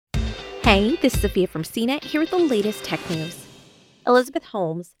Hey, this is Sophia from CNET here with the latest tech news. Elizabeth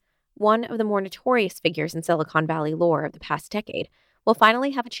Holmes, one of the more notorious figures in Silicon Valley lore of the past decade, will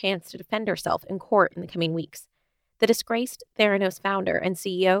finally have a chance to defend herself in court in the coming weeks. The disgraced Theranos founder and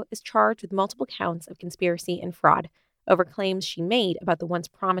CEO is charged with multiple counts of conspiracy and fraud over claims she made about the once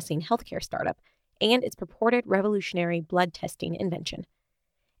promising healthcare startup and its purported revolutionary blood testing invention.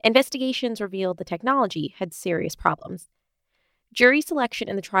 Investigations revealed the technology had serious problems. Jury selection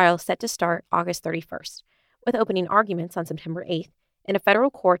in the trial is set to start August 31st, with opening arguments on September 8th in a federal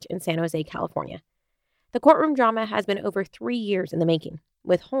court in San Jose, California. The courtroom drama has been over 3 years in the making,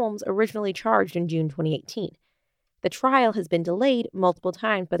 with Holmes originally charged in June 2018. The trial has been delayed multiple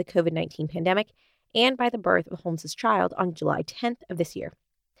times by the COVID-19 pandemic and by the birth of Holmes' child on July 10th of this year.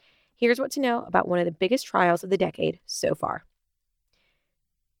 Here's what to know about one of the biggest trials of the decade so far.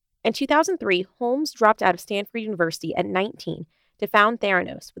 In 2003, Holmes dropped out of Stanford University at 19 to found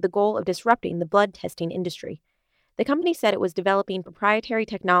Theranos with the goal of disrupting the blood testing industry. The company said it was developing proprietary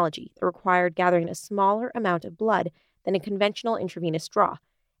technology that required gathering a smaller amount of blood than a conventional intravenous draw,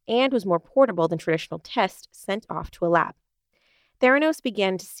 and was more portable than traditional tests sent off to a lab. Theranos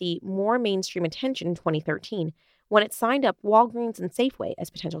began to see more mainstream attention in 2013 when it signed up Walgreens and Safeway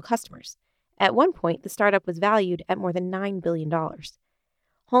as potential customers. At one point, the startup was valued at more than $9 billion.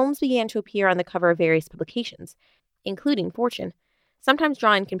 Holmes began to appear on the cover of various publications, including Fortune, sometimes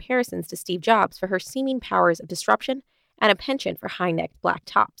drawing comparisons to Steve Jobs for her seeming powers of disruption and a penchant for high-necked black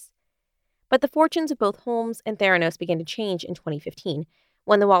tops. But the fortunes of both Holmes and Theranos began to change in 2015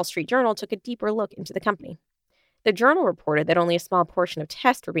 when the Wall Street Journal took a deeper look into the company. The journal reported that only a small portion of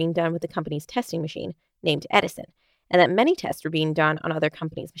tests were being done with the company's testing machine, named Edison, and that many tests were being done on other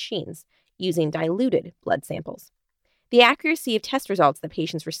companies' machines, using diluted blood samples. The accuracy of test results that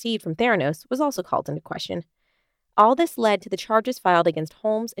patients received from Theranos was also called into question. All this led to the charges filed against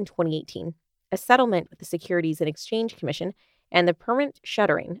Holmes in 2018, a settlement with the Securities and Exchange Commission, and the permanent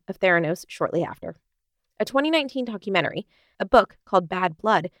shuttering of Theranos shortly after. A 2019 documentary, a book called Bad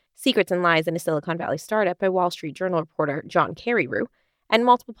Blood, Secrets and Lies in a Silicon Valley Startup by Wall Street Journal reporter John Carreyrou, and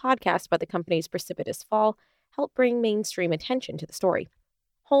multiple podcasts about the company's precipitous fall helped bring mainstream attention to the story.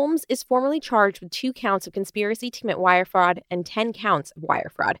 Holmes is formally charged with 2 counts of conspiracy to commit wire fraud and 10 counts of wire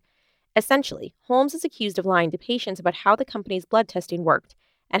fraud. Essentially, Holmes is accused of lying to patients about how the company's blood testing worked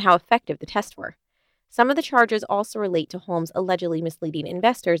and how effective the tests were. Some of the charges also relate to Holmes allegedly misleading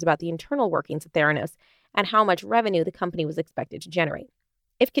investors about the internal workings of Theranos and how much revenue the company was expected to generate.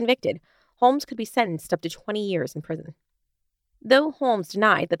 If convicted, Holmes could be sentenced up to 20 years in prison. Though Holmes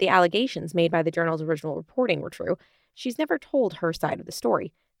denied that the allegations made by the journal's original reporting were true, she's never told her side of the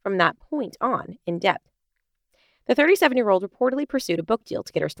story, from that point on, in depth. The 37-year-old reportedly pursued a book deal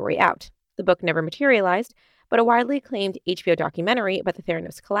to get her story out. The book never materialized, but a widely acclaimed HBO documentary about the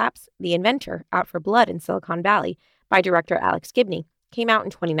Theranos collapse, The Inventor, Out for Blood in Silicon Valley, by director Alex Gibney, came out in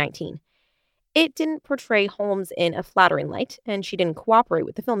 2019. It didn't portray Holmes in a flattering light, and she didn't cooperate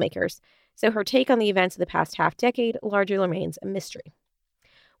with the filmmakers, so her take on the events of the past half-decade largely remains a mystery.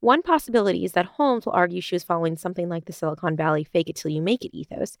 One possibility is that Holmes will argue she was following something like the Silicon Valley fake-it-till-you-make-it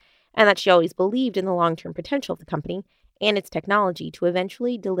ethos, and that she always believed in the long-term potential of the company and its technology to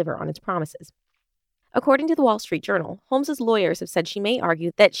eventually deliver on its promises. According to the Wall Street Journal, Holmes' lawyers have said she may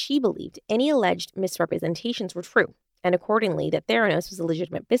argue that she believed any alleged misrepresentations were true, and accordingly that Theranos was a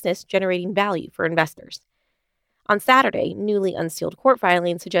legitimate business generating value for investors. On Saturday, newly unsealed court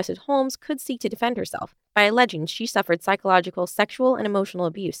filings suggested Holmes could seek to defend herself by alleging she suffered psychological, sexual, and emotional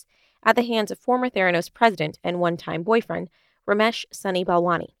abuse at the hands of former Theranos president and one-time boyfriend, Ramesh Sunny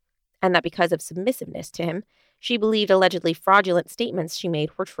Balwani, and that because of submissiveness to him, she believed allegedly fraudulent statements she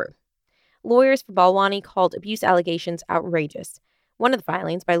made were true. Lawyers for Balwani called abuse allegations outrageous. One of the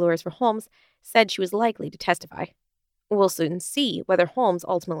filings by lawyers for Holmes said she was likely to testify. We'll soon see whether Holmes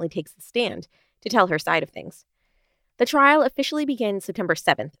ultimately takes the stand to tell her side of things. The trial officially begins September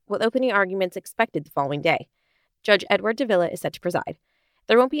 7th, with opening arguments expected the following day. Judge Edward Davila is set to preside.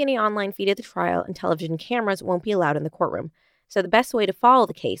 There won't be any online feed of the trial, and television cameras won't be allowed in the courtroom, so the best way to follow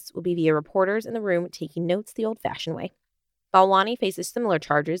the case will be via reporters in the room taking notes the old-fashioned way. Balwani faces similar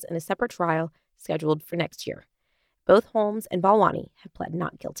charges in a separate trial scheduled for next year. Both Holmes and Balwani have pled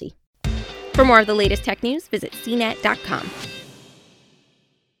not guilty. For more of the latest tech news, visit cnet.com.